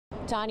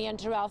Tanya and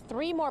Terrell,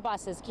 3 more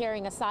buses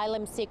carrying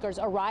asylum seekers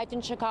arrived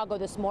in Chicago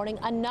this morning.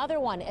 Another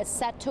one is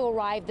set to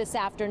arrive this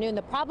afternoon.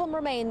 The problem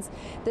remains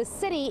the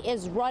city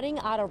is running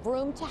out of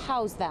room to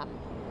house them.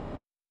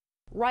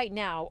 Right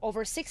now,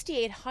 over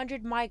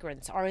 6,800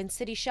 migrants are in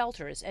city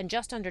shelters and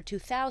just under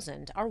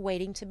 2,000 are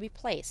waiting to be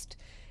placed.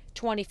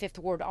 25th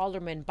Ward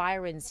Alderman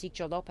Byron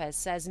Sicho Lopez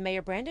says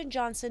Mayor Brandon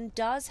Johnson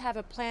does have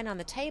a plan on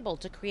the table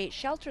to create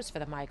shelters for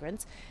the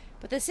migrants,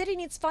 but the city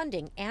needs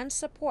funding and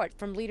support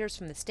from leaders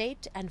from the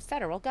state and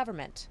federal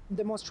government.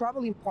 The most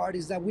troubling part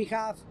is that we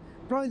have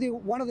probably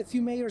one of the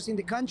few mayors in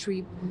the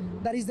country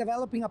that is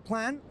developing a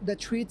plan that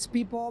treats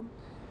people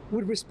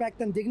with respect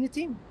and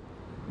dignity,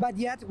 but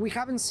yet we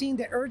haven't seen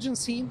the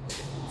urgency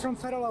from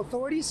federal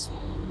authorities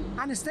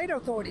and state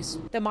authorities.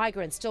 The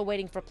migrants still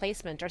waiting for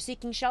placement are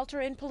seeking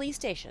shelter in police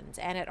stations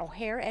and at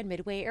O'Hare and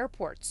Midway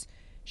airports.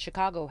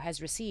 Chicago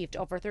has received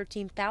over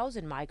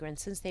 13,000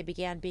 migrants since they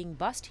began being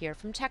bused here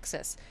from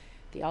Texas.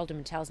 The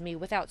alderman tells me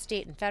without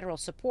state and federal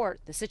support,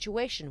 the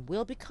situation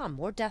will become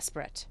more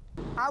desperate.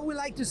 I would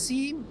like to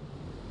see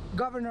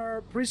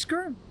Governor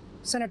Pritzker,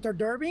 Senator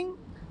Durbin,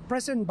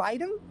 President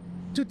Biden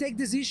to take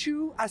this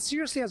issue as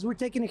seriously as we're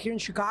taking it here in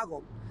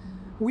Chicago.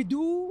 We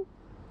do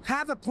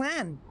have a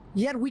plan,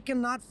 yet we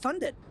cannot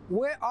fund it.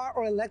 Where are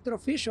our elected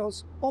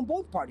officials on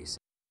both parties?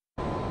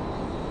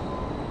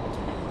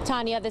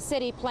 Tanya, the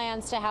city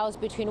plans to house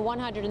between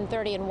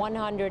 130 and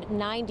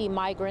 190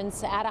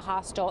 migrants at a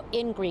hostel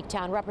in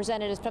Greektown.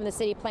 Representatives from the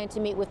city plan to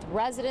meet with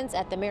residents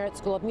at the Merritt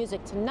School of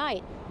Music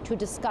tonight to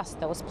discuss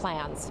those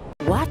plans.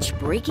 Watch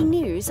breaking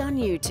news on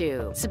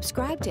YouTube.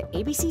 Subscribe to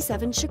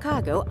ABC7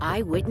 Chicago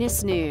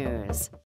Eyewitness News.